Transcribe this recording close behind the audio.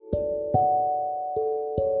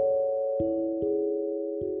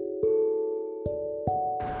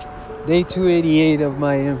Day 288 of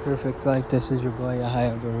my imperfect life. This is your boy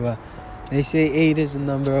Yahya Barua. They say 8 is the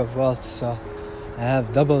number of wealth, so I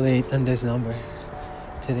have double 8 on this number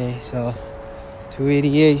today. So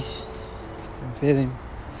 288.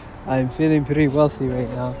 I'm feeling pretty wealthy right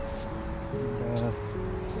now. And,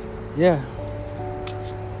 yeah.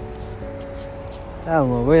 I don't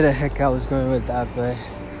know where the heck I was going with that, but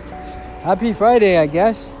happy Friday, I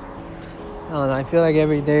guess. I don't know, I feel like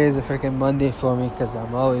every day is a freaking Monday for me because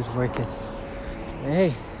I'm always working. And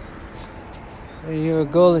hey, you're a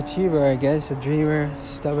goal achiever, I guess, a dreamer,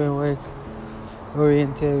 stubborn,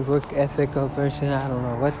 work-oriented, work-ethical person. I don't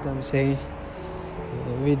know what I'm saying.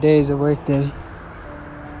 Every day is a work day.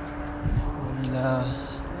 And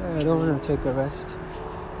I don't want to take a rest.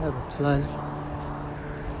 I have a plan.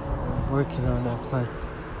 I'm working on that plan.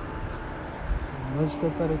 One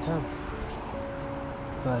step at a time.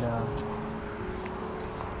 But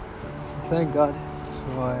thank God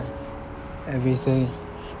for everything.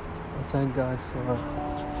 I thank God for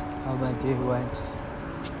how my day went.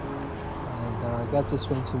 And I got to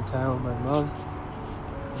spend some time with my mom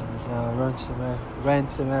and ran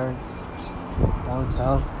some errands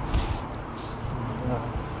downtown. And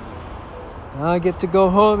now I get to go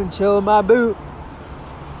home and chill in my boot.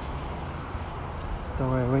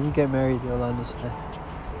 Don't worry, when you get married, you'll understand.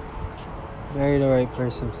 Marry the right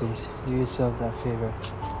person, please. Do yourself that favor.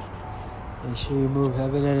 Make sure you move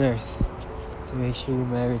heaven and earth to make sure you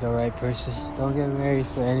marry the right person. Don't get married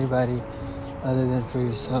for anybody other than for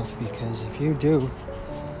yourself, because if you do,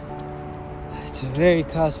 it's a very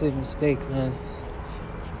costly mistake, man.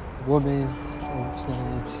 Woman,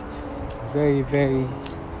 it's very, very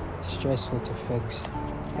stressful to fix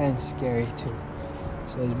and scary too.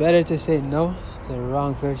 So it's better to say no to the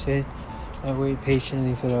wrong person and wait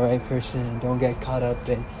patiently for the right person, and don't get caught up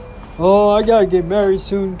in, oh, I gotta get married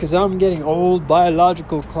soon because I'm getting old,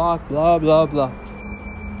 biological clock, blah, blah, blah.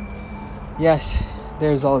 Yes,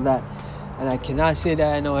 there's all that. And I cannot say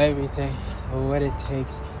that I know everything or what it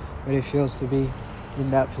takes, what it feels to be in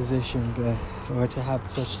that position, or to have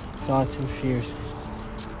such thoughts and fears.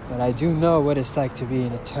 But I do know what it's like to be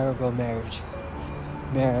in a terrible marriage,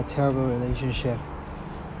 a terrible relationship.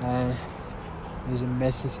 And it was a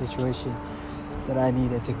messy situation that I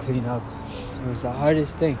needed to clean up. It was the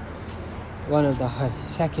hardest thing. One of the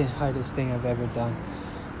second hardest thing I've ever done.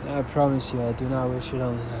 And I promise you, I do not wish it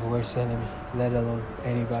on my worst enemy, let alone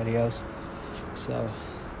anybody else. So,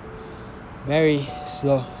 marry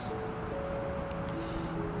slow.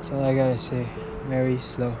 That's all I gotta say. Marry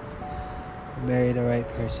slow. Marry the right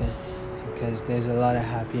person. Because there's a lot of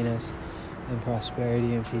happiness and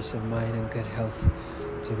prosperity and peace of mind and good health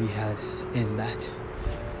to be had in that.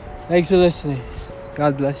 Thanks for listening.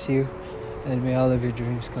 God bless you. And may all of your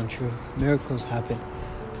dreams come true. Miracles happen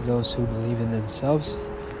to those who believe in themselves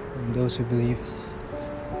and those who believe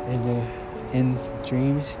in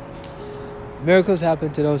dreams. Miracles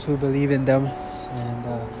happen to those who believe in them. And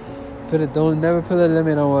never put a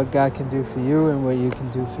limit on what God can do for you and what you can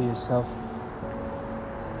do for yourself.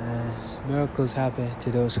 And miracles happen to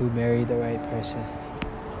those who marry the right person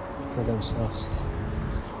for themselves.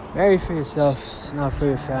 Marry for yourself, not for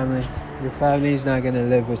your family. Your family is not going to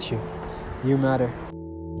live with you. You matter.